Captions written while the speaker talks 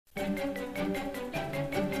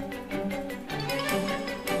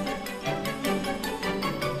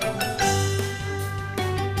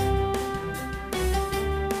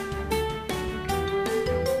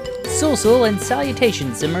Sul and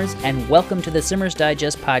salutations, Simmers, and welcome to the Simmers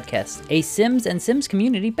Digest podcast, a Sims and Sims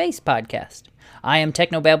community-based podcast. I am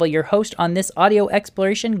Technobabble, your host on this audio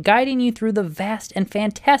exploration, guiding you through the vast and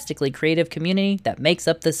fantastically creative community that makes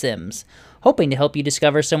up The Sims, hoping to help you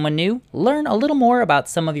discover someone new, learn a little more about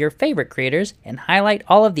some of your favorite creators, and highlight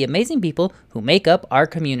all of the amazing people who make up our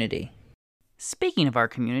community. Speaking of our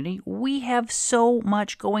community, we have so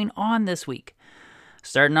much going on this week.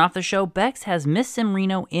 Starting off the show, Bex has Miss Sim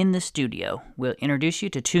Reno in the studio. We'll introduce you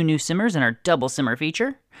to two new Simmers in our Double Simmer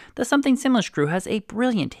feature. The Something Simlish crew has a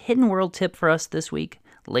brilliant Hidden World tip for us this week.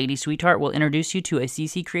 Lady Sweetheart will introduce you to a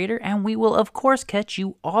CC creator, and we will of course catch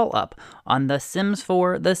you all up on The Sims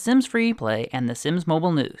 4, The Sims Free Play, and The Sims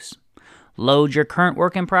Mobile News. Load your current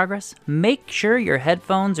work in progress, make sure your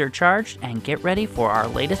headphones are charged, and get ready for our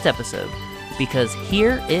latest episode, because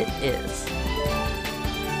here it is.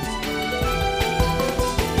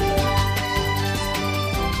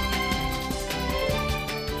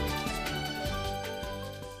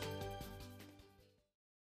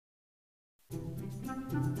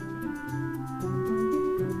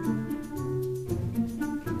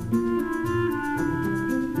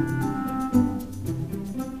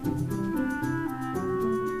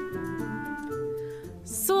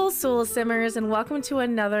 Soul Simmers, and welcome to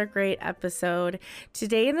another great episode.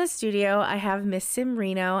 Today in the studio I have Miss Sim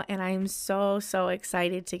Reno, and I'm so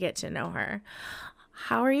excited to get to know her.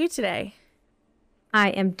 How are you today? I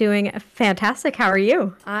am doing fantastic. How are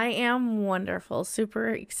you? I am wonderful. Super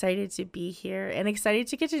excited to be here and excited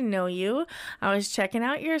to get to know you. I was checking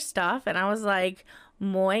out your stuff and I was like,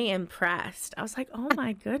 muy impressed. I was like, oh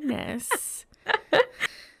my goodness.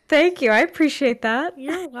 Thank you. I appreciate that.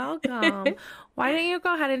 You're welcome. Why don't you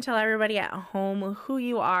go ahead and tell everybody at home who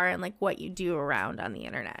you are and like what you do around on the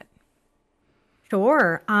internet?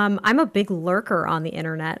 Sure. I'm a big lurker on the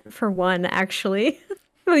internet, for one, actually.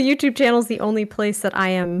 The YouTube channel is the only place that I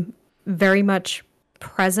am very much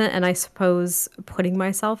present and I suppose putting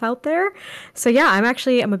myself out there. So yeah,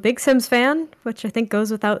 I'm a big Sims fan, which I think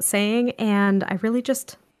goes without saying. And I really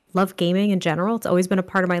just love gaming in general. It's always been a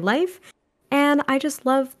part of my life. And I just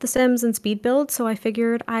love The Sims and speed build, so I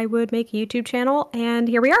figured I would make a YouTube channel, and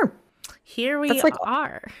here we are. Here we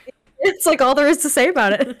are. It's like all there is to say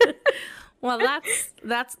about it. Well,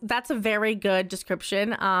 that's a very good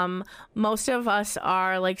description. Most of us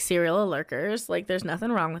are like serial lurkers. Like, there's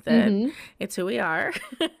nothing wrong with it. Mm-hmm. It's who we are.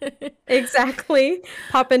 Exactly.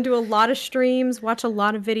 Pop into a lot of streams, watch a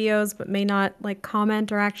lot of videos, but may not like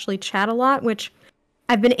comment or actually chat a lot, which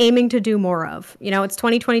I've been aiming to do more of. You know, it's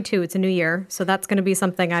 2022, it's a new year, so that's going to be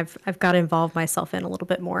something I've got to involve myself in a little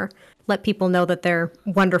bit more. Let people know that they're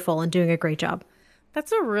wonderful and doing a great job.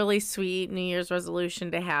 That's a really sweet New Year's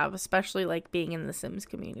resolution to have, especially like being in the Sims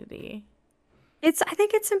community. I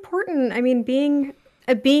think it's important. I mean, being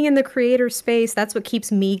in the creator space, that's what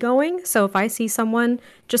keeps me going. So if I see someone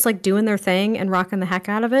just like doing their thing and rocking the heck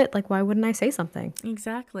out of it, like why wouldn't I say something?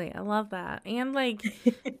 Exactly. I love that. And like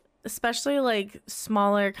especially like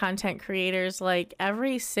smaller content creators, like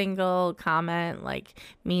every single comment like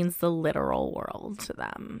means the literal world to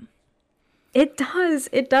them. It does.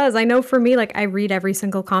 I know for me, like I read every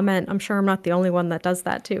single comment. I'm sure I'm not the only one that does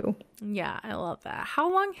that too. Yeah, I love that. How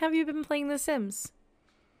long have you been playing The Sims?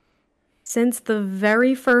 Since the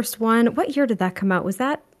very first one. What year did that come out? Was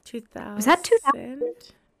that 2000? Was that 2000?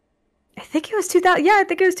 I think it was 2000. Yeah, I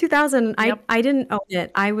think it was 2000. Yep. I didn't own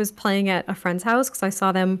it. I was playing at a friend's house because I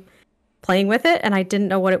saw them playing with it and I didn't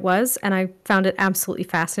know what it was. And I found it absolutely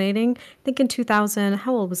fascinating. I think in 2000,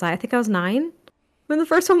 how old was I? I think I was 9 when the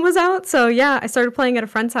first one was out. So yeah, I started playing at a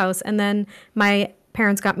friend's house and then my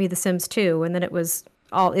parents got me The Sims 2. And then it's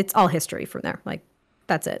all history from there. Like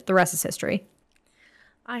that's it. The rest is history.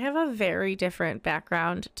 I have a very different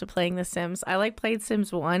background to playing The Sims. I like played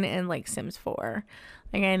Sims 1 and like Sims 4.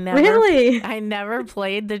 Like I never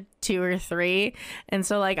played the 2 or 3. And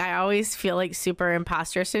so like I always feel like super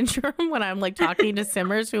imposter syndrome when I'm like talking to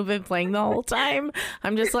Simmers who've been playing the whole time.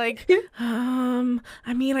 I'm just like, I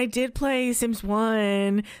mean, I did play Sims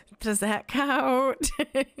 1. Does that count?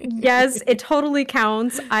 Yes, it totally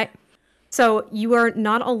counts. So you are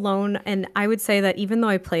not alone. And I would say that even though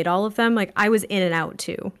I played all of them, like I was in and out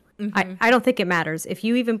too. Mm-hmm. I don't think it matters. If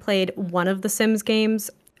you even played one of the Sims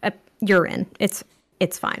games, you're in.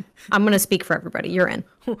 it's fine. I'm going to speak for everybody. You're in.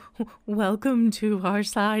 Welcome to our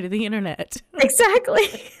side of the internet. Exactly.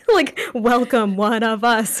 Like, welcome, one of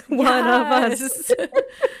us. One of us.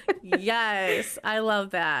 Yes, I love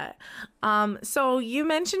that. So you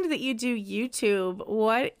mentioned that you do YouTube.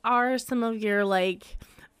 What are some of your like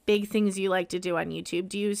big things you like to do on YouTube?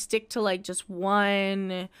 Do you stick to like just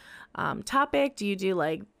one topic? Do you do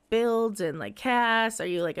like builds and like casts? Are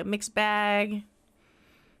you like a mixed bag?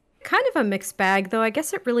 Kind of a mixed bag, though. I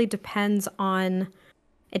guess it really depends on,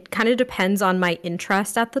 it kind of depends on my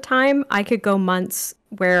interest at the time. I could go months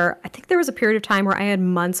where, I think there was a period of time where I had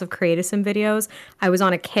months of Create-A-Sim videos. I was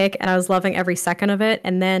on a kick and I was loving every second of it.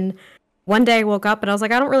 And then one day I woke up and I was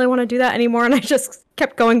like, I don't really want to do that anymore. And I just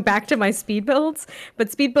kept going back to my speed builds.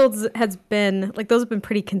 But speed builds has been, like, those have been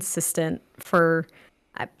pretty consistent from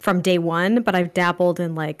day one. But I've dabbled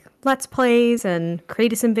in like Let's Plays and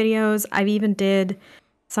Create-A-Sim videos. I've even did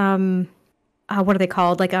some, what are they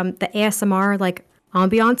called? Like the ASMR, like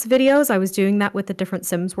ambiance videos. I was doing that with the different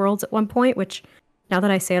Sims worlds at one point, which now that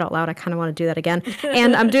I say it out loud, I kind of want to do that again.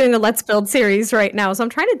 And I'm doing a Let's Build series right now. So I'm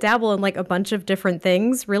trying to dabble in like a bunch of different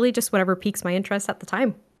things, really just whatever piques my interest at the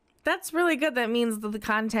time. That's really good. That means that the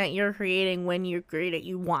content you're creating, when you create it,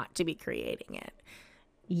 you want to be creating it.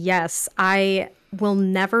 Yes, I will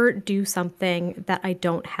never do something that I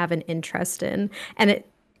don't have an interest in. And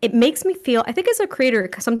it makes me feel, I think as a creator,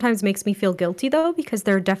 it sometimes makes me feel guilty though, because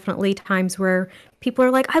there are definitely times where people are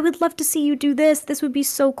like, I would love to see you do this. This would be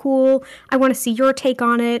so cool. I want to see your take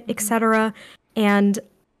on it, etc. And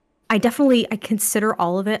I consider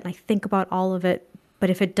all of it and I think about all of it. But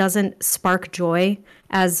if it doesn't spark joy,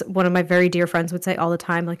 as one of my very dear friends would say all the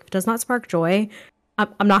time, like if it does not spark joy,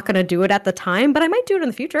 I'm not going to do it at the time, but I might do it in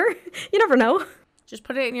the future. You never know. Just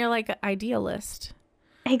put it in your like idea list.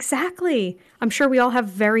 Exactly. I'm sure we all have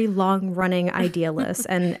very long running idea lists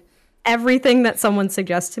and everything that someone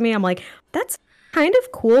suggests to me, I'm like, that's kind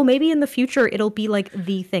of cool. Maybe in the future, it'll be like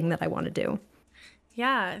the thing that I want to do.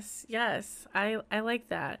 Yes. I like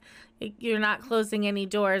that. You're not closing any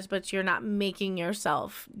doors, but you're not making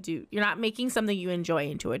yourself you're not making something you enjoy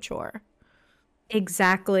into a chore.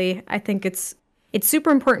 Exactly. I think it's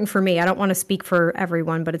super important for me. I don't want to speak for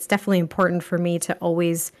everyone, but it's definitely important for me to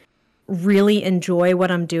always really enjoy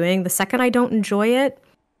what I'm doing. The second I don't enjoy it,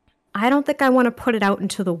 I don't think I want to put it out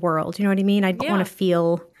into the world. You know what I mean? I don't want to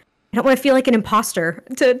feel like an imposter.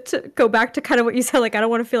 To go back to kind of what you said, like I don't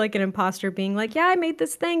want to feel like an imposter being like, yeah, I made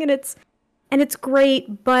this thing and it's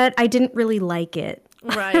great, but I didn't really like it.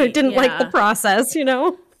 Right. I didn't like the process, you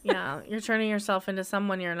know? Yeah. You're turning yourself into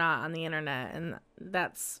someone you're not on the internet, and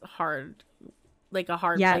that's hard. Like a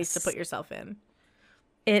hard place to put yourself in.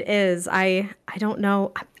 It is. I don't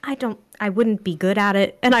know. I wouldn't be good at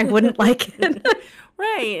it and I wouldn't like it.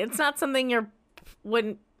 Right. It's not something you're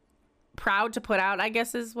proud to put out, I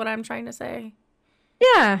guess is what I'm trying to say.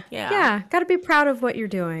 Yeah. Got to be proud of what you're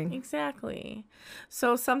doing. Exactly.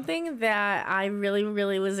 So something that I really,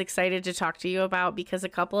 really was excited to talk to you about, because a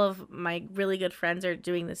couple of my really good friends are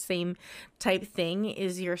doing the same type thing,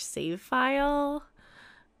 is your save file.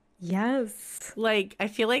 Yes. Like, I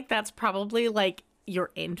feel like that's probably like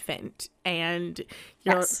your infant, and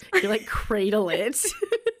you're like cradle it.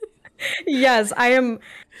 Yes, I am.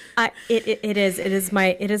 It is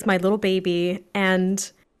my little baby,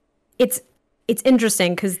 and it's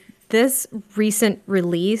interesting because this recent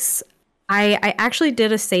release, I actually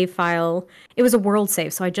did a save file. It was a world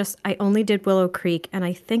save, so I only did Willow Creek, and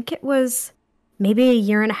I think it was maybe a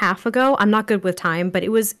year and a half ago. I'm not good with time, but it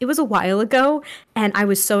was a while ago. And I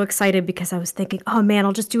was so excited because I was thinking, oh man,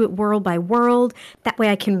 I'll just do it world by world. That way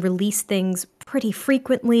I can release things pretty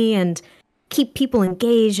frequently and keep people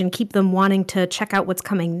engaged and keep them wanting to check out what's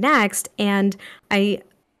coming next. And I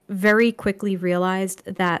very quickly realized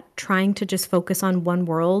that trying to just focus on one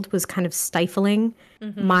world was kind of stifling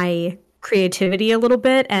my creativity a little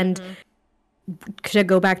bit. And to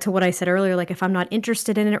go back to what I said earlier, like if I'm not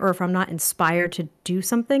interested in it or if I'm not inspired to do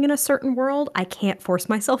something in a certain world, I can't force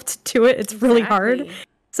myself to do it. It's really hard.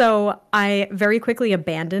 So I very quickly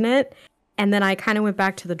abandoned it. And then I kind of went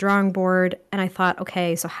back to the drawing board and I thought,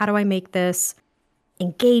 okay, so how do I make this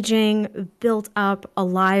engaging, built up,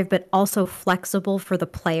 alive, but also flexible for the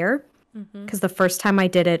player? Because the first time I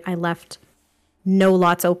did it, I left no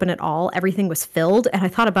lots open at all. Everything was filled. And I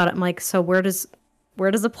thought about it. I'm like, so where does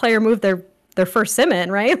a player move their first sim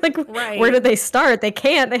in, right? Like, where do they start? They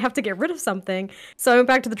can't. They have to get rid of something. So I went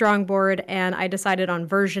back to the drawing board and I decided on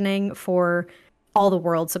versioning for all the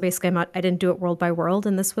worlds. So basically, I didn't do it world by world,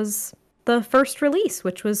 and this was the first release,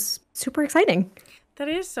 which was super exciting. That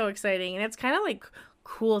is so exciting, and it's kind of like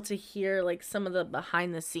cool to hear like some of the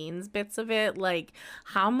behind the scenes bits of it. Like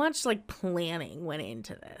how much like planning went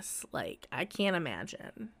into this. Like I can't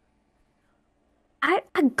imagine.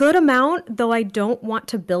 A good amount, though I don't want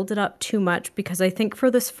to build it up too much, because I think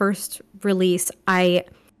for this first release, I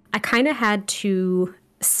kind of had to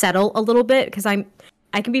settle a little bit, because I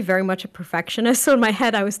can be very much a perfectionist. So in my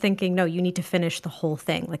head, I was thinking, no, you need to finish the whole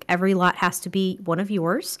thing. Like every lot has to be one of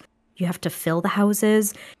yours. You have to fill the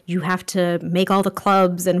houses. You have to make all the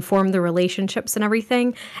clubs and form the relationships and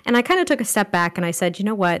everything. And I kind of took a step back and I said, you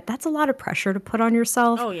know what? That's a lot of pressure to put on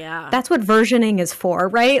yourself. Oh, yeah. That's what versioning is for,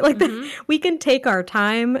 right? Like we can take our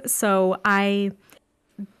time. So I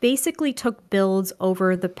basically took builds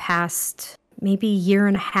over the past maybe year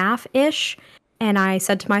and a half-ish. And I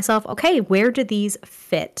said to myself, okay, where do these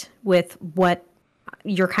fit with what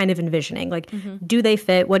you're kind of envisioning? Like, do they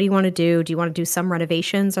fit? What do you want to do? Do you want to do some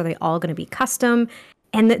renovations? Are they all going to be custom?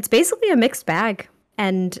 And it's basically a mixed bag.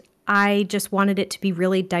 And I just wanted it to be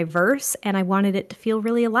really diverse, and I wanted it to feel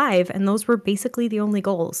really alive. And those were basically the only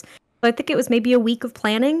goals. So I think it was maybe a week of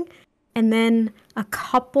planning and then a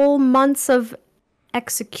couple months of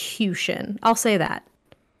execution. I'll say that.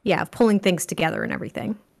 Yeah, of pulling things together and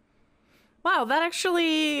everything. Wow, that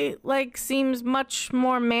actually like seems much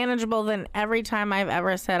more manageable than every time I've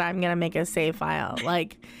ever said I'm gonna make a save file.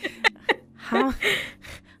 Like,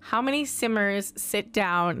 how many simmers sit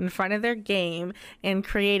down in front of their game and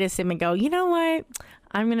create a sim and go, you know what?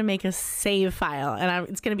 I'm gonna make a save file, and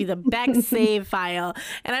it's gonna be the best save file.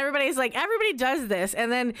 And everybody does this,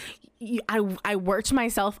 and then I worked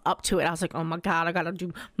myself up to it. I was like, oh my god, I gotta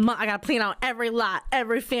plan out every lot,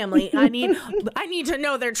 every family. I need to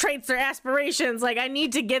know their traits, their aspirations. Like I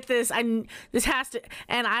need to get this. This has to.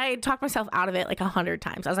 And I talked myself out of it like 100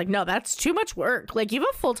 times. I was like, no, that's too much work. Like you have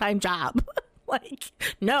a full-time job. Like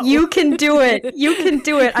no, you can do it. You can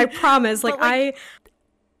do it. I promise. Like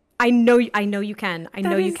I know you can. I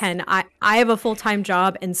know you can. I have a full-time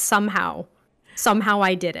job, and somehow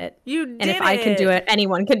I did it. You did it. And if I can do it,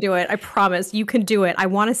 anyone can do it. I promise. You can do it. I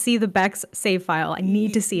want to see the Bex save file. I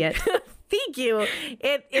need to see it. Thank you.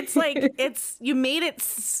 It's like you made it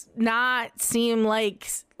not seem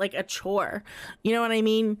like a chore. You know what I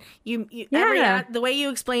mean? The way you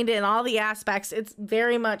explained it and all the aspects, it's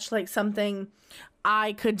very much like something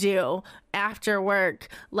I could do after work.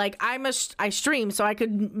 Like I stream, so I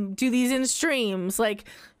could do these in streams. Like,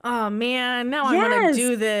 oh man, now I'm gonna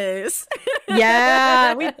do this.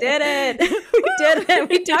 Yeah, we did it. We did it.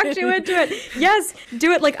 We talked you into it. Yes,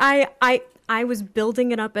 do it. Like I was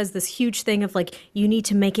building it up as this huge thing of like, you need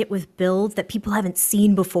to make it with builds that people haven't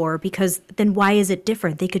seen before, because then why is it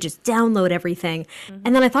different? They could just download everything.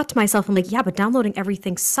 And then I thought to myself, I'm like, yeah, but downloading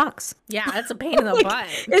everything sucks. Yeah, that's a pain in the butt.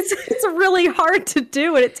 It's really hard to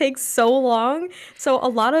do, and it takes so long. So a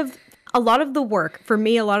lot of the work for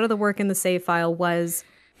me, a lot of the work in the save file was,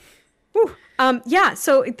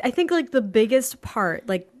 so I think like the biggest part,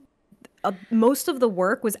 like most of the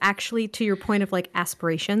work was actually to your point of like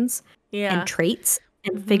aspirations. And traits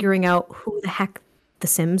and figuring out who the heck the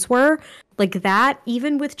Sims were. Like that,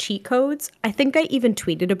 even with cheat codes, I think I even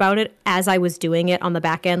tweeted about it as I was doing it on the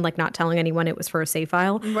back end, like not telling anyone it was for a save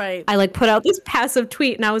file. Right. I like put out this passive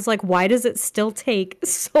tweet and I was like, why does it still take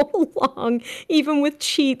so long, even with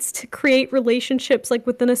cheats, to create relationships like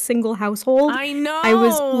within a single household? I know. I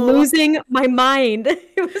was losing my mind.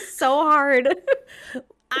 It was so hard.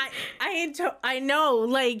 I know.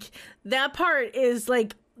 Like that part is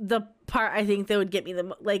like the part I think that would get me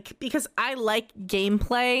because I like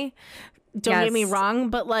gameplay, don't get me wrong,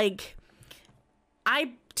 but like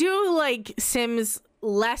I do like Sims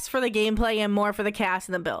less for the gameplay and more for the cast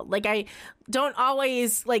and the build. Like I don't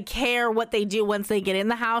always like care what they do once they get in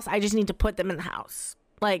the house. I just need to put them in the house.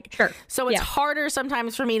 Like so it's harder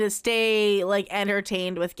sometimes for me to stay like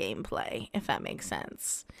entertained with gameplay, if that makes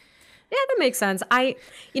sense. Yeah, that makes sense. I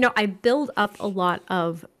build up a lot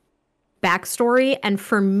of backstory, and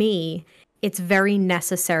for me it's very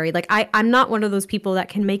necessary. Like I'm not one of those people that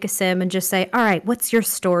can make a sim and just say, all right, what's your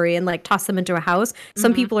story, and like toss them into a house.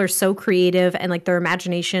 Some people are so creative and like their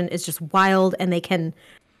imagination is just wild, and they can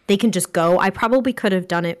just go. I probably could have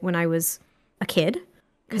done it when I was a kid,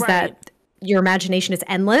 because that your imagination is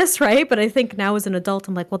endless, right? But I think now as an adult,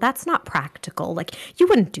 I'm like, well, that's not practical. Like you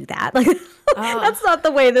wouldn't do that. Like that's not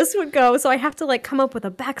the way this would go. So I have to like come up with a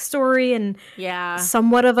backstory and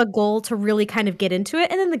somewhat of a goal to really kind of get into it.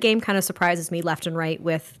 And then the game kind of surprises me left and right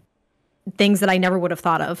with things that I never would have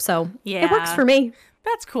thought of. So it works for me.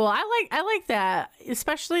 That's cool. I like that,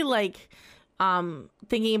 especially like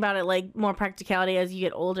thinking about it like more practicality as you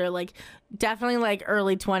get older. Like definitely like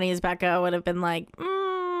early 20s Becca would have been like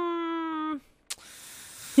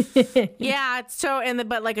Yeah, so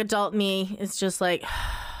but like adult me is just like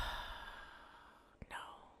no.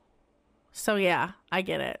 So yeah, I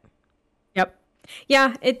get it. Yep.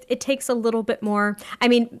 Yeah, it takes a little bit more. I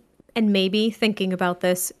mean, and maybe thinking about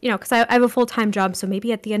this, because I have a full-time job, so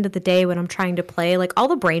maybe at the end of the day when I'm trying to play, like all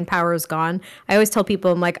the brain power is gone. I always tell people,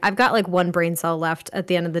 I'm like, I've got like one brain cell left at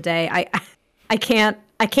the end of the day. I can't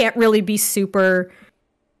really be super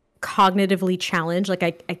cognitively challenged. Like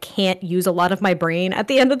I can't use a lot of my brain at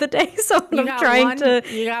the end of the day. So you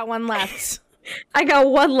got one left. I got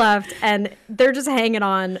one left, and they're just hanging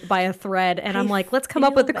on by a thread, and I'm like, let's come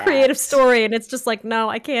up with a creative story, and it's just like, no,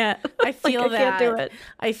 I can't. I feel that. I can't do it.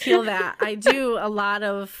 I feel that. I do a lot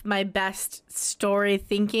of my best story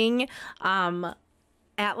thinking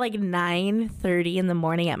at like 9:30 in the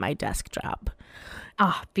morning at my desk job.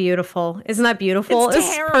 Oh, beautiful. Isn't that beautiful?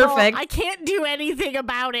 It's terrible. Perfect. I can't do anything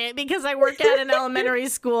about it because I work at an elementary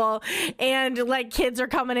school and like kids are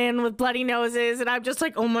coming in with bloody noses and I'm just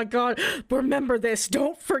like, oh my God, remember this.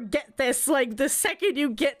 Don't forget this. Like the second you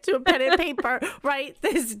get to a pen and paper, write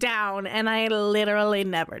this down. And I literally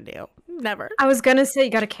never do. Never. I was going to say you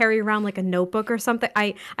got to carry around like a notebook or something.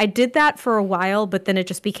 I did that for a while, but then it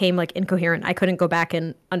just became like incoherent. I couldn't go back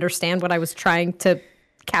and understand what I was trying to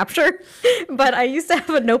capture. But I used to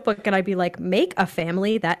have a notebook and I'd be like, make a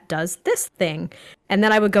family that does this thing. And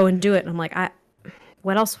then I would go and do it. And I'm like,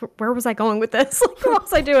 what else? Where was I going with this? Like, what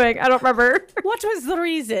was I doing? I don't remember. What was the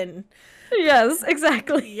reason? Yes,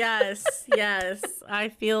 exactly. Yes. I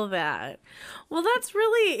feel that. Well, that's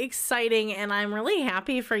really exciting, and I'm really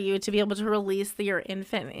happy for you to be able to release your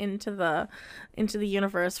infant into the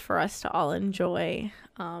universe for us to all enjoy.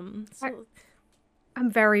 I'm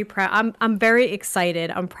very proud. I'm very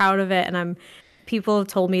excited. I'm proud of it, and people have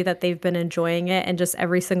told me that they've been enjoying it, and just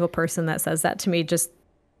every single person that says that to me just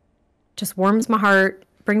warms my heart.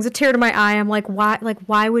 Brings a tear to my eye. I'm like, why? Like,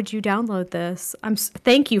 why would you download this?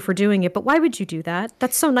 Thank you for doing it, but why would you do that?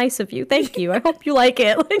 That's so nice of you. Thank you. I hope you like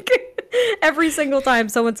it. Like every single time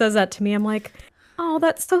someone says that to me, I'm like, oh,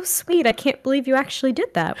 that's so sweet. I can't believe you actually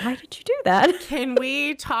did that. Why did you do that? Can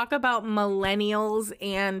we talk about millennials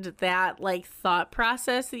and that like thought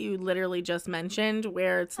process that you literally just mentioned,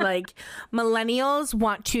 where it's like millennials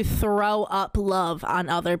want to throw up love on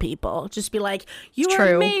other people. Just be like, you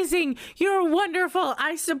are amazing. You're wonderful.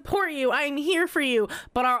 I support you. I'm here for you.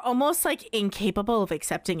 But are almost like incapable of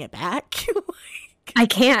accepting it back. I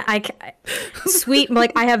can't. Sweet.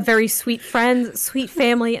 Like, I have very sweet friends, sweet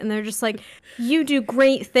family, and they're just like, you do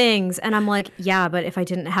great things. And I'm like, yeah, but if I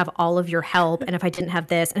didn't have all of your help, and if I didn't have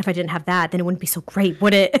this, and if I didn't have that, then it wouldn't be so great,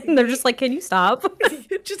 would it? And they're just like, can you stop?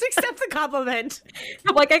 Just accept the compliment.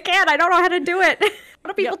 I'm like, I can't. I don't know how to do it. How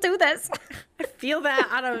do people do this? I feel that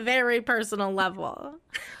on a very personal level.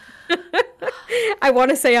 I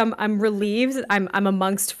want to say I'm relieved. I'm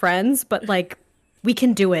amongst friends, but like, we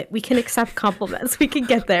can do it. We can accept compliments. We can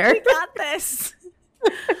get there. We got this.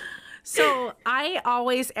 So I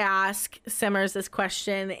always ask Simmers this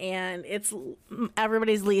question, and it's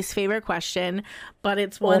everybody's least favorite question, but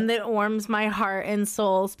it's one that warms my heart and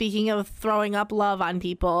soul. Speaking of throwing up love on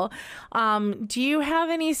people, do you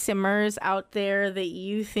have any Simmers out there that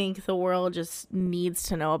you think the world just needs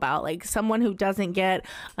to know about? Like someone who doesn't get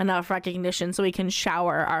enough recognition so we can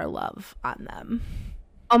shower our love on them?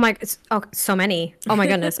 Oh my, so many. Oh my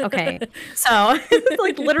goodness. Okay. So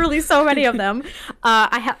like literally so many of them.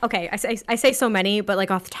 I say so many, but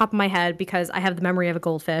like off the top of my head, because I have the memory of a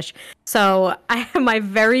goldfish. So I have my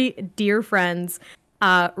very dear friends,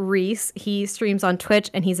 Reese. He streams on Twitch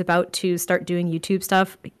and he's about to start doing YouTube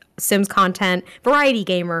stuff, Sims content, variety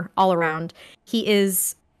gamer all around. He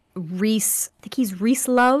is Reese. I think he's Reese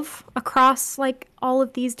Love across like all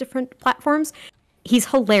of these different platforms. He's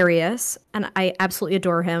hilarious, and I absolutely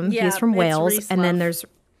adore him. Yeah, he's from Wales, and then there's,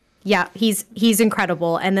 he's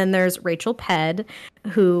incredible. And then there's Rachel Ped,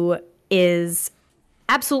 who is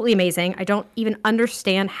absolutely amazing. I don't even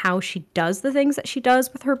understand how she does the things that she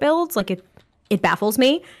does with her builds. Like it baffles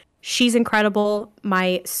me. She's incredible.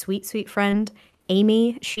 My sweet, sweet friend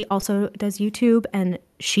Amy, she also does YouTube, and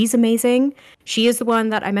she's amazing. She is the one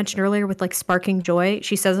that I mentioned earlier with like sparking joy.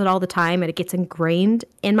 She says it all the time, and it gets ingrained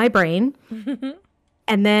in my brain.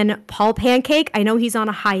 And then Paul Pancake, I know he's on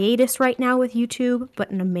a hiatus right now with YouTube, but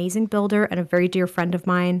an amazing builder and a very dear friend of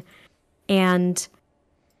mine. And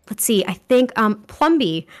let's see, I think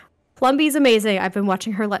Plumby. Plumby's amazing. I've been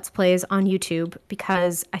watching her Let's Plays on YouTube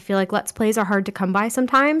because I feel like Let's Plays are hard to come by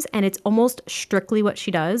sometimes, and it's almost strictly what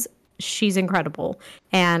she does. she's incredible.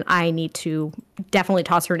 And I need to definitely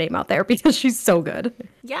toss her name out there because she's so good.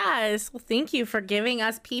 Yes. Well, thank you for giving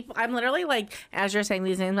us people. I'm literally like, as you're saying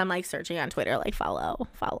these names, I'm like searching on Twitter, like follow.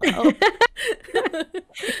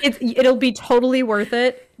 It'll be totally worth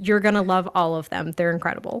it. You're going to love all of them. They're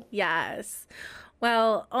incredible. Yes.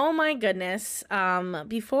 Well, oh my goodness.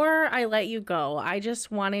 Before I let you go, I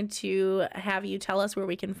just wanted to have you tell us where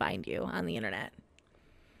we can find you on the internet.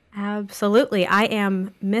 Absolutely. I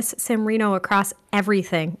am Miss Simreno across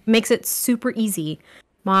everything. Makes it super easy.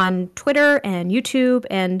 I'm on Twitter and YouTube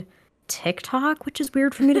and TikTok, which is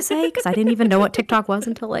weird for me to say because I didn't even know what TikTok was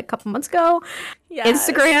until like a couple months ago. Yes.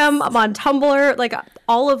 Instagram, I'm on Tumblr, like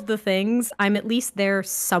all of the things. I'm at least there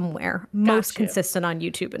somewhere. Most consistent on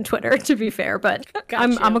YouTube and Twitter, to be fair, but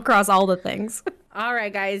I'm across all the things. All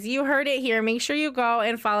right, guys, you heard it here. Make sure you go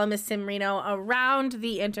and follow Miss Simreno around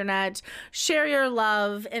the internet. Share your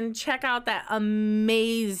love and check out that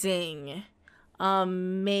amazing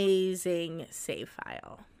save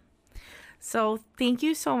file. So thank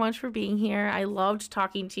you so much for being here. I loved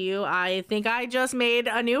talking to you. I think I just made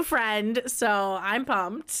a new friend, so I'm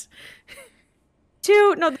pumped.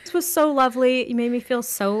 Dude, no, this was so lovely. You made me feel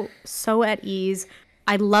so at ease.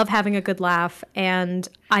 I love having a good laugh, and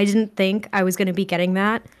I didn't think I was going to be getting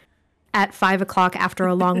that at 5 o'clock after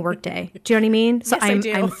a long work day. Do you know what I mean? So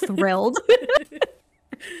yes, I'm thrilled.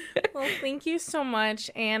 Well, thank you so much,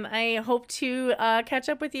 and I hope to catch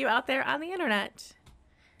up with you out there on the internet.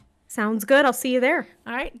 Sounds good. I'll see you there.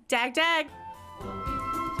 All right. Dag, dag.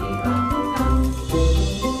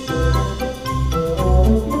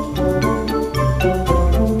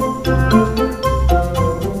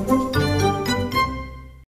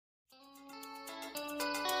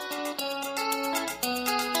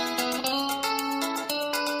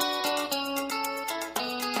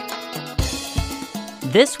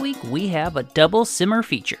 This week we have a double Simmer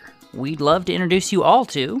feature. We'd love to introduce you all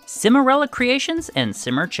to Simmerella Creations and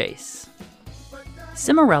Simmer Chase.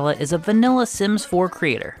 Simmerella is a vanilla Sims 4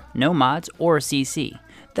 creator, no mods or CC.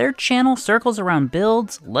 Their channel circles around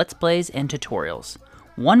builds, let's plays, and tutorials.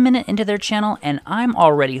 1 minute into their channel and I'm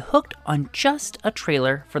already hooked on just a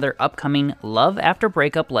trailer for their upcoming Love After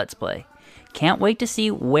Breakup Let's Play. Can't wait to see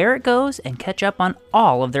where it goes and catch up on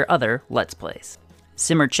all of their other Let's Plays.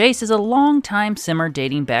 Simmer Chase is a long-time Simmer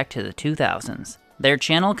dating back to the 2000s. Their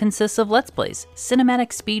channel consists of Let's Plays,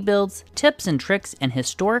 cinematic speed builds, tips and tricks, and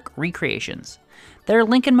historic recreations. Their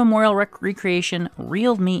Lincoln Memorial recreation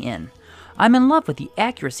reeled me in. I'm in love with the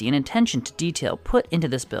accuracy and attention to detail put into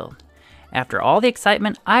this build. After all the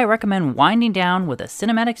excitement, I recommend winding down with a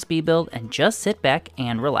cinematic speed build and just sit back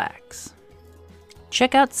and relax.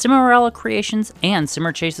 Check out Simmerella Creations and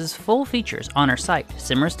Simmer Chase's full features on our site,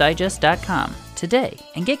 simmersdigest.com, today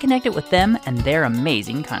and get connected with them and their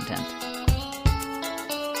amazing content.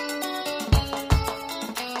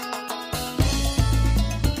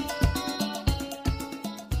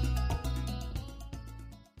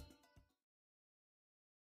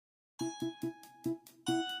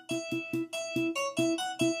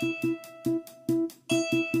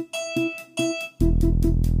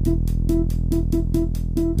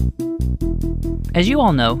 As you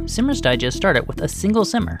all know, Simmers Digest started with a single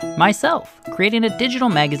simmer, myself, creating a digital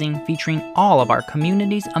magazine featuring all of our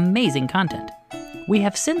community's amazing content. We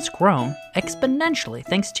have since grown exponentially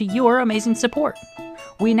thanks to your amazing support.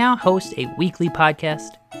 We now host a weekly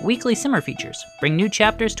podcast, weekly Simmer features, bring new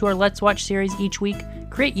chapters to our Let's Watch series each week,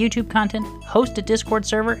 create YouTube content, host a Discord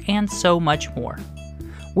server, and so much more.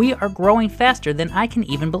 We are growing faster than I can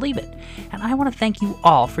even believe it, and I want to thank you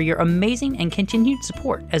all for your amazing and continued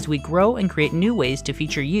support as we grow and create new ways to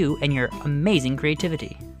feature you and your amazing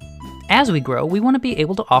creativity. As we grow, we want to be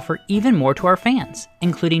able to offer even more to our fans,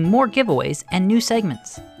 including more giveaways and new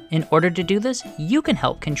segments. In order to do this, you can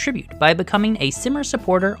help contribute by becoming a Simmer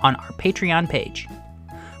supporter on our Patreon page.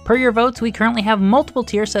 Per your votes, we currently have multiple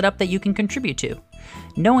tiers set up that you can contribute to,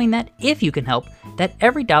 knowing that if you can help, that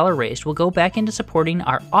every dollar raised will go back into supporting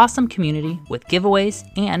our awesome community with giveaways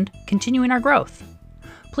and continuing our growth.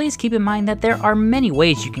 Please keep in mind that there are many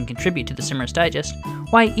ways you can contribute to the Simmers Digest,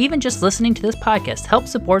 why even just listening to this podcast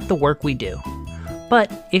helps support the work we do.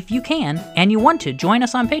 But if you can, and you want to join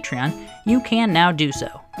us on Patreon, you can now do so.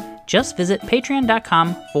 Just visit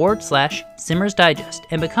patreon.com/Simmers Digest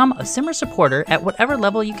and become a Simmer supporter at whatever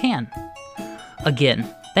level you can. Again,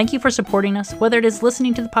 thank you for supporting us, whether it is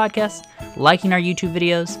listening to the podcast, liking our YouTube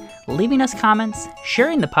videos, leaving us comments,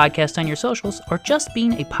 sharing the podcast on your socials, or just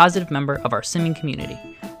being a positive member of our simming community.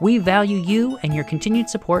 We value you and your continued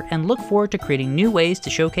support and look forward to creating new ways to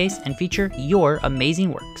showcase and feature your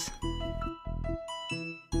amazing works.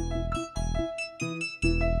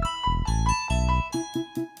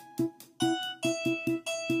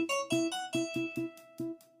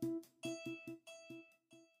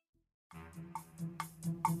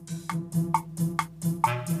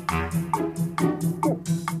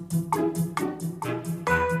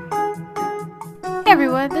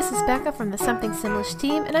 everyone, this is Becca from the Something Simlish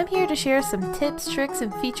team, and I'm here to share some tips, tricks,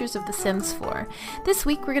 and features of The Sims 4. This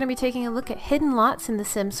week we're going to be taking a look at hidden lots in The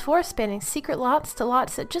Sims 4, spanning secret lots to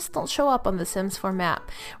lots that just don't show up on The Sims 4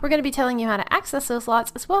 map. We're going to be telling you how to access those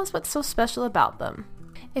lots, as well as what's so special about them.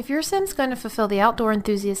 If your Sim's going to fulfill the outdoor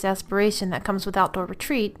enthusiast aspiration that comes with Outdoor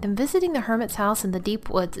Retreat, then visiting the Hermit's House in the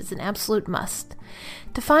Deep Woods is an absolute must.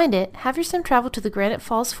 To find it, have your Sim travel to the Granite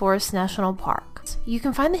Falls Forest National Park. You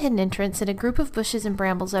can find the hidden entrance in a group of bushes and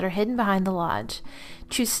brambles that are hidden behind the lodge.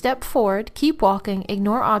 Choose step forward, keep walking,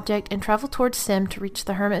 ignore object, and travel towards Sim to reach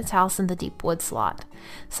the Hermit's House in the Deep Woods lot.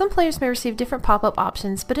 Some players may receive different pop-up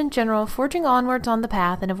options, but in general, forging onwards on the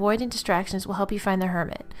path and avoiding distractions will help you find the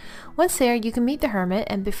Hermit. Once there, you can meet the Hermit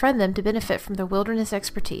and befriend them to benefit from their wilderness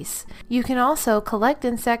expertise. You can also collect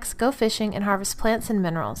insects, go fishing, and harvest plants and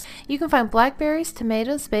minerals. You can find blackberries,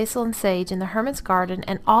 tomatoes, basil, and sage in the Hermit's garden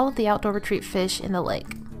and all of the Outdoor Retreat fish in the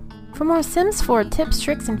lake. For more Sims 4 tips,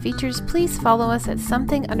 tricks, and features, please follow us at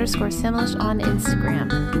something_Simlish on Instagram.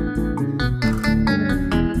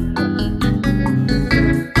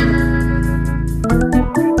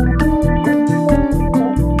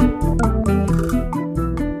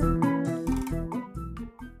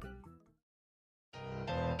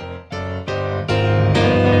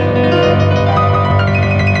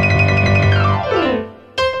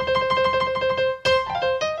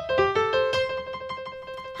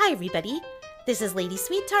 Hi everybody, this is Lady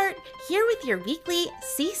Sweetheart here with your weekly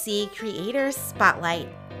CC Creators Spotlight.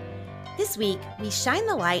 This week, we shine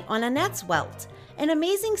the light on Annette's Welt, an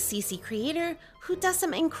amazing CC creator who does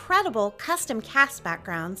some incredible custom cast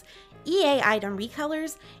backgrounds, EA item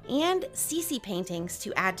recolors, and CC paintings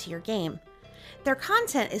to add to your game. Their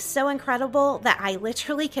content is so incredible that I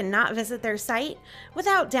literally cannot visit their site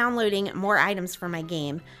without downloading more items for my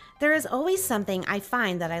game. There is always something I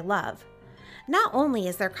find that I love. Not only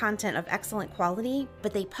is their content of excellent quality,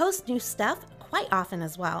 but they post new stuff quite often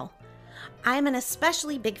as well. I'm an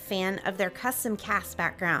especially big fan of their custom cast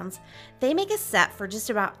backgrounds. They make a set for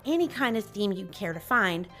just about any kind of theme you care to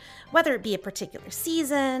find, whether it be a particular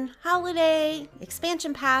season, holiday,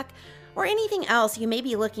 expansion pack, or anything else you may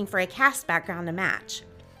be looking for a cast background to match.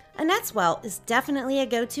 Annette's Welt is definitely a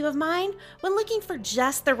go-to of mine when looking for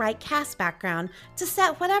just the right cast background to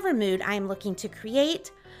set whatever mood I am looking to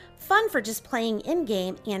create, fun for just playing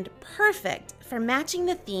in-game, and perfect for matching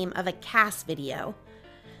the theme of a cast video.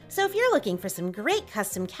 So if you're looking for some great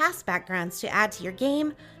custom cast backgrounds to add to your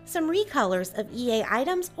game, some recolors of EA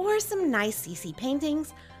items, or some nice CC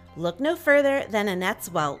paintings, look no further than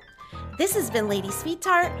Annette's Welt. This has been Lady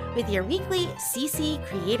Sweetheart with your weekly CC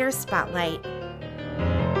Creator Spotlight.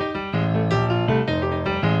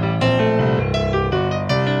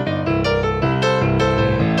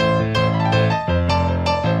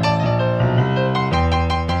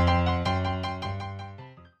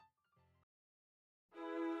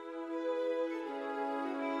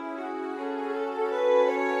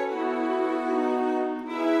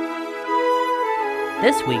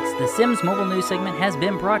 This week's The Sims Mobile News segment has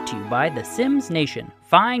been brought to you by The Sims Nation.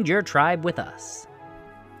 Find your tribe with us.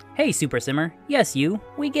 Hey Super Simmer, yes you,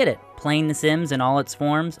 we get it. Playing The Sims in all its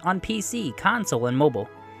forms on PC, console, and mobile.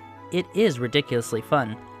 It is ridiculously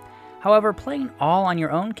fun. However, playing all on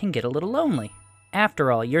your own can get a little lonely.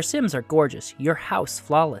 After all, your Sims are gorgeous, your house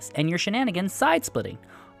flawless, and your shenanigans side-splitting.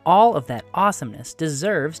 All of that awesomeness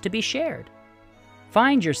deserves to be shared.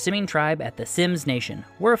 Find your simming tribe at The Sims Nation.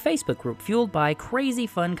 We're a Facebook group fueled by crazy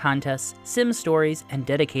fun contests, sim stories, and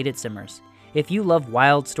dedicated simmers. If you love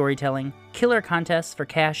wild storytelling, killer contests for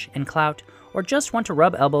cash and clout, or just want to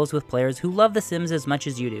rub elbows with players who love The Sims as much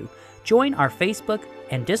as you do, join our Facebook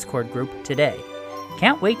and Discord group today.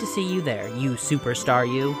 Can't wait to see you there, you superstar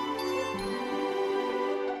you.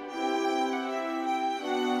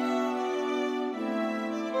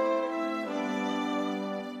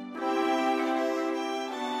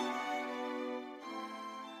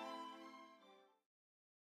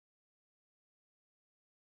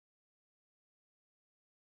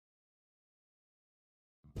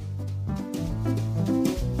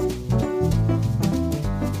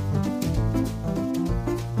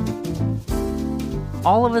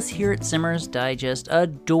 All of us here at Simmers Digest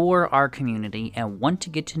adore our community and want to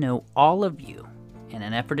get to know all of you. In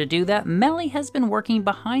an effort to do that, Melly has been working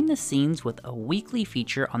behind the scenes with a weekly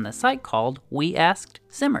feature on the site called We Asked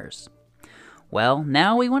Simmers. Well,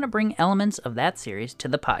 now we want to bring elements of that series to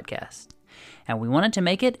the podcast, and we wanted to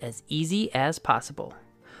make it as easy as possible.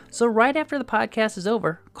 So right after the podcast is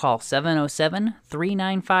over, call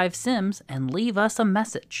 707-395-SIMS and leave us a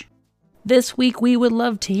message. This week we would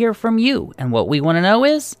love to hear from you, and what we want to know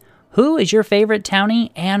is, who is your favorite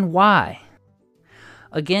townie and why?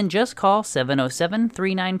 Again, just call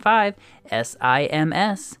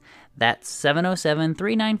 707-395-SIMS. That's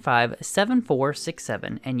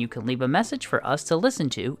 707-395-7467, and you can leave a message for us to listen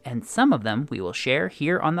to, and some of them we will share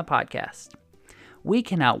here on the podcast. We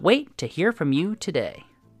cannot wait to hear from you today.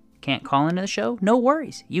 Can't call into the show? No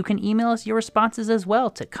worries. You can email us your responses as well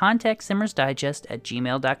to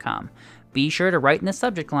contactsimmersdigest@gmail.com. Be sure to write in the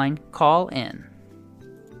subject line, "Call in."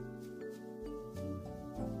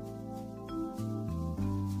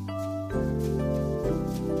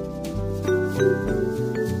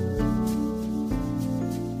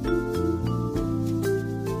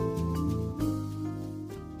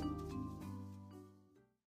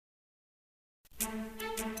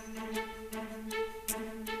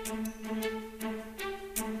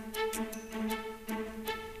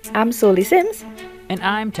 I'm Sully Sims. And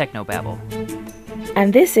I'm Technobabble.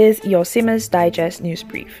 And this is your Simmers Digest News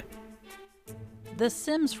Brief. The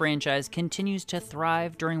Sims franchise continues to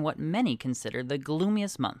thrive during what many consider the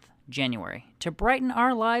gloomiest month, January, to brighten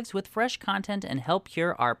our lives with fresh content and help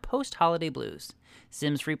cure our post-holiday blues.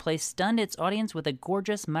 Sims Freeplay stunned its audience with a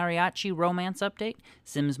gorgeous mariachi romance update,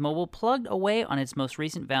 Sims Mobile plugged away on its most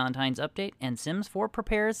recent Valentine's update, and Sims 4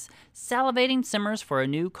 prepares salivating Simmers for a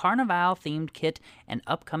new Carnival-themed kit and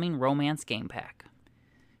upcoming romance game pack.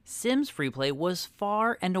 Sims Freeplay was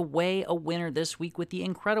far and away a winner this week with the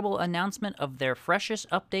incredible announcement of their freshest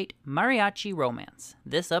update, Mariachi Romance.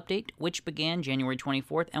 This update, which began January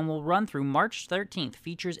 24th and will run through March 13th,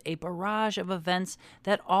 features a barrage of events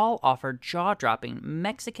that all offer jaw-dropping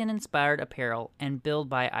Mexican-inspired apparel and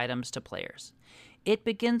build-buy items to players. It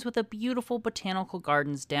begins with a beautiful Botanical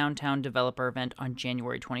Gardens downtown developer event on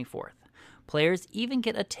January 24th. Players even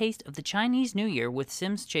get a taste of the Chinese New Year with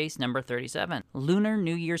Sims Chase number 37, Lunar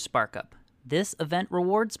New Year Spark Up. This event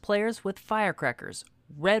rewards players with firecrackers,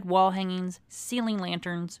 red wall hangings, ceiling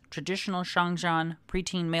lanterns, traditional Shangzhan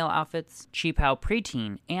preteen male outfits, Qipao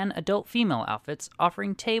preteen and adult female outfits,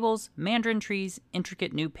 offering tables, mandarin trees,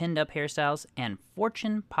 intricate new pinned-up hairstyles, and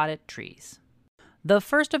fortune potted trees. The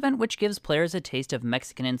first event which gives players a taste of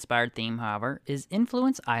Mexican-inspired theme, however, is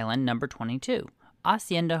Influence Island number 22,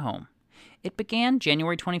 Hacienda Home. It began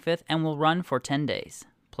January 25th and will run for 10 days.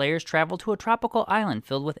 Players travel to a tropical island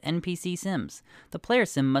filled with NPC Sims. The player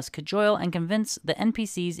Sim must cajole and convince the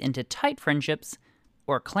NPCs into tight friendships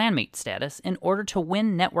or clanmate status in order to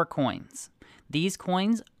win network coins. These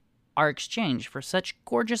coins are exchanged for such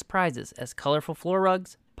gorgeous prizes as colorful floor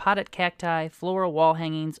rugs, potted cacti, floral wall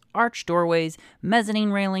hangings, arched doorways,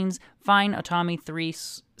 mezzanine railings, fine Atami 3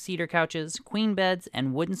 cedar couches, queen beds,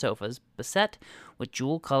 and wooden sofas beset with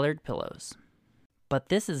jewel-colored pillows. But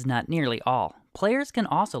this is not nearly all. Players can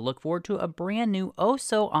also look forward to a brand new Oh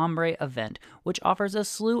So Ombre event, which offers a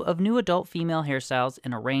slew of new adult female hairstyles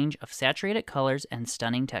in a range of saturated colors and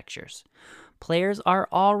stunning textures. Players are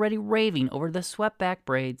already raving over the swept-back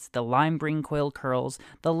braids, the lime green coiled curls,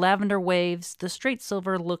 the lavender waves, the straight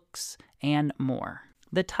silver looks, and more.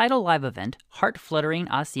 The title live event, Heart Fluttering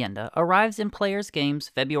Hacienda, arrives in players' games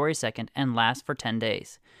February 2nd and lasts for 10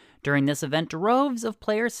 days. During this event, droves of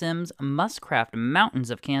player Sims must craft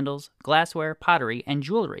mountains of candles, glassware, pottery, and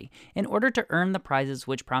jewelry in order to earn the prizes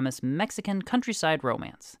which promise Mexican countryside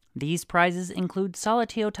romance. These prizes include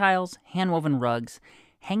solitaire tiles, hand-woven rugs,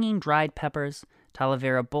 hanging dried peppers,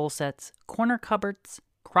 Talavera bowl sets, corner cupboards,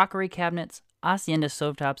 crockery cabinets, Hacienda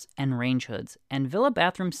stovetops and range hoods, and villa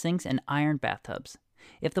bathroom sinks and iron bathtubs.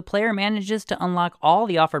 If the player manages to unlock all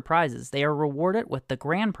the offered prizes, they are rewarded with the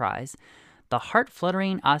grand prize, the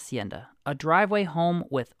Heart-Fluttering Hacienda, a driveway home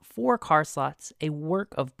with 4 car slots, a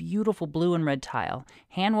work of beautiful blue and red tile,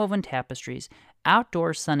 hand-woven tapestries,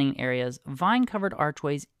 outdoor sunning areas, vine-covered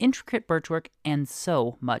archways, intricate birchwork, and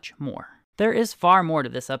so much more. There is far more to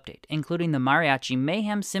this update, including the Mariachi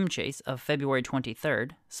Mayhem Sim Chase of February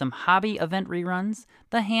 23rd, some hobby event reruns,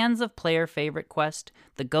 the Hands of Player Favorite Quest,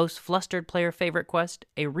 the Ghost Flustered Player Favorite Quest,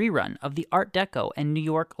 a rerun of the Art Deco and New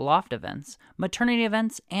York Loft events, maternity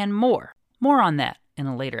events, and more. More on that in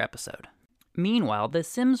a later episode. Meanwhile, The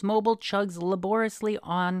Sims Mobile chugs laboriously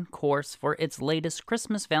on course for its latest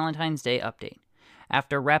Christmas Valentine's Day update.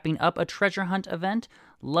 After wrapping up a treasure hunt event,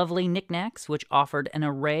 Lovely Knickknacks, which offered an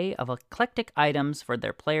array of eclectic items for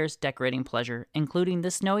their players' decorating pleasure, including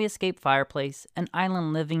the Snowy Escape fireplace, an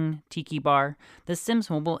island living tiki bar, The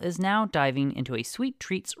Sims Mobile is now diving into a Sweet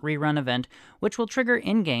Treats rerun event, which will trigger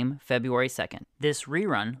in-game February 2nd. This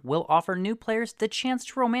rerun will offer new players the chance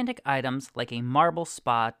to romantic items like a marble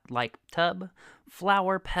spa-like tub,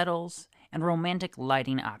 flower petals, and romantic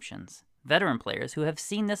lighting options. Veteran players who have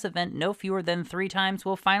seen this event no fewer than 3 times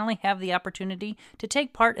will finally have the opportunity to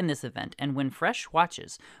take part in this event and win fresh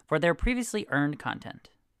watches for their previously earned content.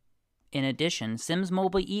 In addition, Sims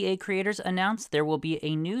Mobile EA creators announced there will be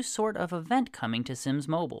a new sort of event coming to Sims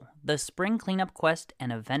Mobile. The Spring Cleanup Quest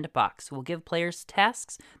and Event Box will give players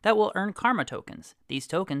tasks that will earn karma tokens. These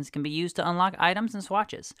tokens can be used to unlock items and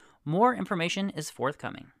swatches. More information is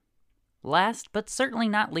forthcoming. Last, but certainly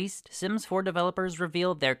not least, Sims 4 developers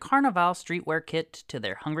revealed their Carnival streetwear kit to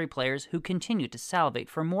their hungry players who continue to salivate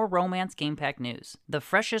for more romance game pack news. The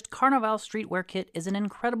freshest Carnival streetwear kit is an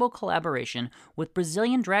incredible collaboration with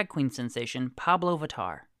Brazilian drag queen sensation Pablo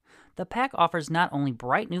Vittar. The pack offers not only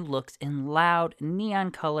bright new looks in loud,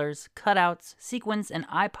 neon colors, cutouts, sequins, and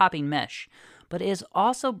eye-popping mesh, but is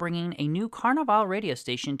also bringing a new Carnival radio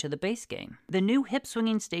station to the base game. The new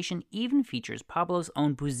hip-swinging station even features Pablo's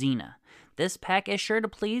own buzina. This pack is sure to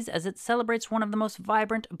please as it celebrates one of the most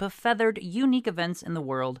vibrant, befeathered, unique events in the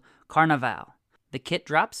world, Carnival. The kit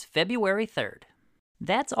drops February 3rd.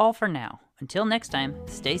 That's all for now. Until next time,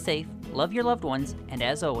 stay safe, love your loved ones, and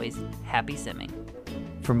as always, happy simming.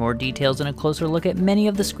 For more details and a closer look at many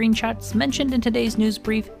of the screenshots mentioned in today's news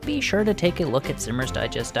brief, be sure to take a look at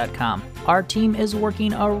SimmersDigest.com. Our team is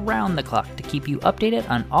working around the clock to keep you updated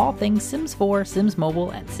on all things Sims 4, Sims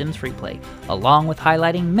Mobile, and Sims FreePlay, along with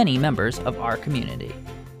highlighting many members of our community.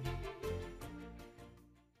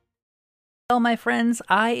 Well, my friends,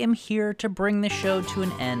 I am here to bring the show to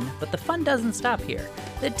an end, but the fun doesn't stop here.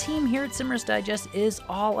 The team here at Simmers Digest is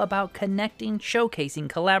all about connecting, showcasing,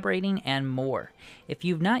 collaborating, and more. If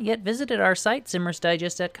you've not yet visited our site,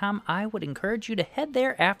 SimmersDigest.com, I would encourage you to head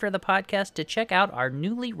there after the podcast to check out our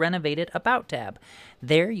newly renovated About tab.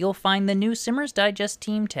 There, you'll find the new Simmers Digest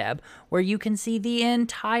Team tab, where you can see the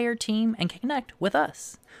entire team and connect with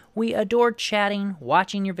us. We adore chatting,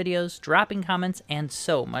 watching your videos, dropping comments, and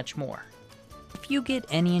so much more. If you get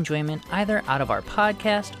any enjoyment either out of our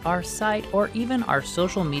podcast, our site, or even our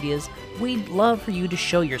social medias, we'd love for you to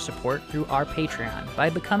show your support through our Patreon by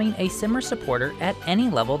becoming a Simmer supporter at any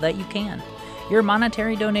level that you can. Your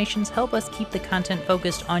monetary donations help us keep the content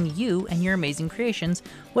focused on you and your amazing creations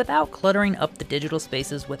without cluttering up the digital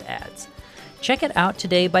spaces with ads. Check it out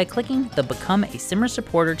today by clicking the Become a Simmer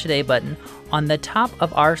Supporter Today button on the top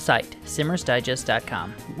of our site,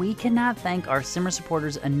 SimmersDigest.com. We cannot thank our Simmer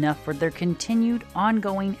supporters enough for their continued,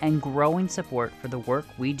 ongoing, and growing support for the work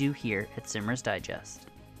we do here at Simmers Digest.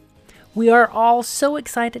 We are all so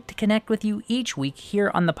excited to connect with you each week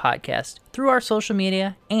here on the podcast, through our social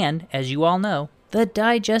media, and, as you all know, the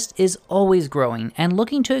Digest is always growing and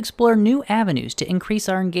looking to explore new avenues to increase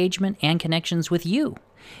our engagement and connections with you.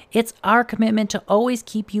 It's our commitment to always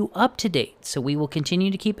keep you up to date, so we will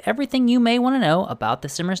continue to keep everything you may want to know about the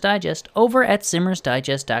Simmers Digest over at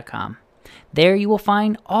SimmersDigest.com. There you will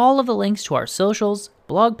find all of the links to our socials,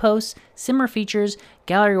 blog posts, Simmer features,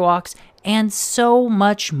 gallery walks, and so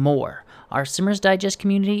much more. Our Simmers Digest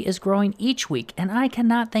community is growing each week, and I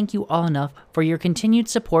cannot thank you all enough for your continued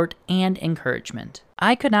support and encouragement.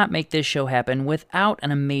 I could not make this show happen without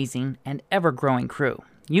an amazing and ever-growing crew.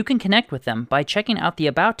 You can connect with them by checking out the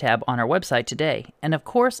About tab on our website today, and of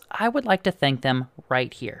course, I would like to thank them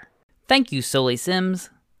right here. Thank you, Soli Sims,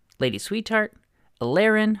 Lady Sweetheart,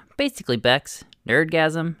 Ilarion, Basically Bex,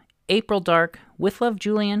 Nerdgasm, April Dark, With Love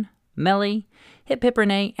Julian, Melly, Hip Hip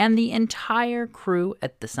Renee, and the entire crew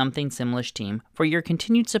at the Something Simlish team for your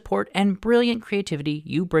continued support and brilliant creativity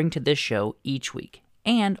you bring to this show each week,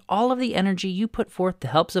 and all of the energy you put forth to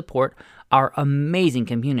help support our amazing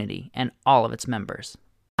community and all of its members.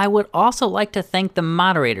 I would also like to thank the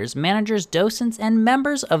moderators, managers, docents, and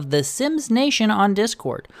members of the Sims Nation on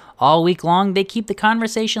Discord. All week long, they keep the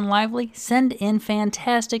conversation lively, send in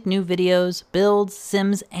fantastic new videos, builds,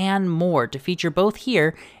 sims, and more to feature both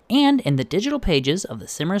here and in the digital pages of the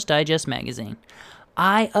Simmers Digest magazine.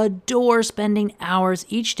 I adore spending hours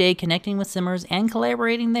each day connecting with Simmers and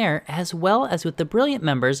collaborating there, as well as with the brilliant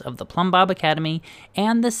members of the Plumbob Academy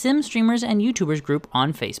and the Sim Streamers and YouTubers group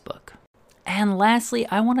on Facebook. And lastly,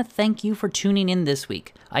 I want to thank you for tuning in this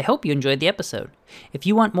week. I hope you enjoyed the episode. If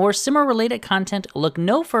you want more Simmer-related content, look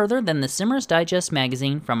no further than the Simmers Digest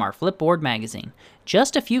magazine from our Flipboard magazine.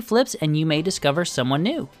 Just a few flips and you may discover someone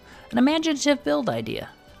new, an imaginative build idea,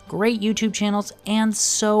 great YouTube channels, and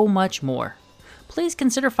so much more. Please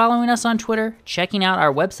consider following us on Twitter, checking out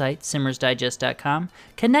our website, SimmersDigest.com,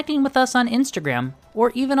 connecting with us on Instagram, or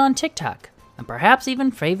even on TikTok, and perhaps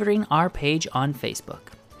even favoriting our page on Facebook.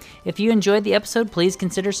 If you enjoyed the episode, please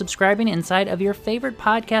consider subscribing inside of your favorite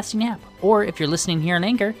podcasting app, or if you're listening here on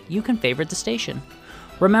Anchor, you can favorite the station.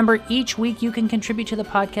 Remember, each week you can contribute to the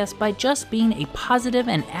podcast by just being a positive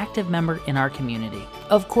and active member in our community.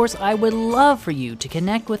 Of course, I would love for you to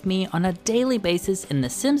connect with me on a daily basis in the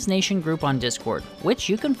Sims Nation group on Discord, which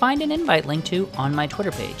you can find an invite link to on my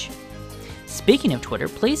Twitter page. Speaking of Twitter,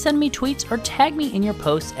 please send me tweets or tag me in your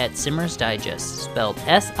posts at Simmers Digest, spelled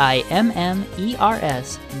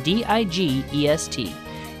SIMMERSDIGEST.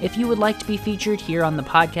 If you would like to be featured here on the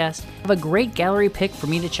podcast, have a great gallery pick for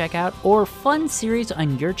me to check out, or fun series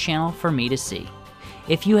on your channel for me to see.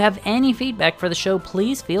 If you have any feedback for the show,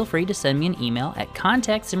 please feel free to send me an email at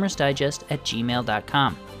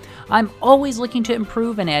contactsimmersdigest@gmail.com. I'm always looking to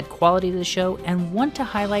improve and add quality to the show and want to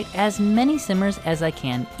highlight as many Simmers as I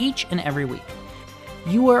can each and every week.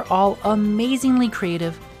 You are all amazingly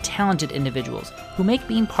creative, talented individuals who make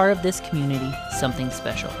being part of this community something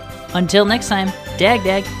special. Until next time,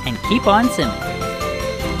 dag, and keep on simming.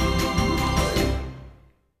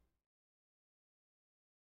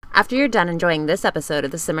 After you're done enjoying this episode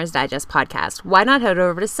of the Simmers Digest podcast, why not head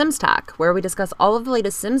over to Sims Talk, where we discuss all of the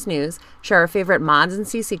latest Sims news, share our favorite mods and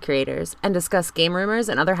CC creators, and discuss game rumors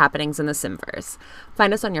and other happenings in the Simverse.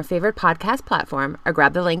 Find us on your favorite podcast platform or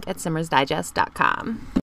grab the link at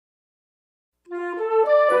simmersdigest.com.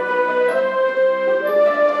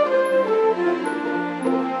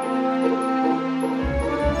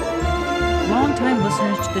 Longtime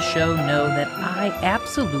listeners to the show know that I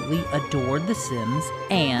absolutely adore The Sims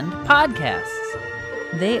and podcasts.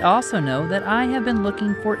 They also know that I have been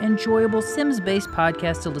looking for enjoyable Sims-based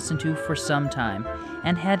podcasts to listen to for some time,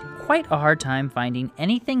 and had quite a hard time finding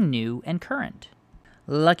anything new and current.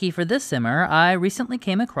 Lucky for this Simmer, I recently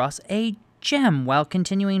came across a gem while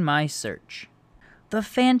continuing my search. The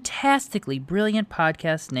fantastically brilliant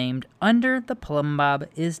podcast named Under the Plumbob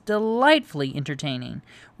is delightfully entertaining,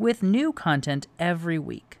 with new content every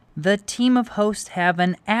week. The team of hosts have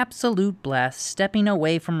an absolute blast stepping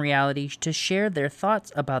away from reality to share their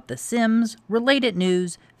thoughts about The Sims, related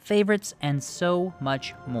news, favorites, and so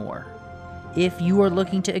much more. If you are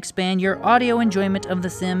looking to expand your audio enjoyment of The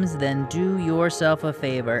Sims, then do yourself a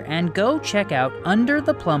favor and go check out Under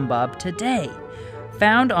the Plumbob today.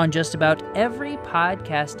 Found on just about every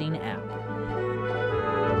podcasting app.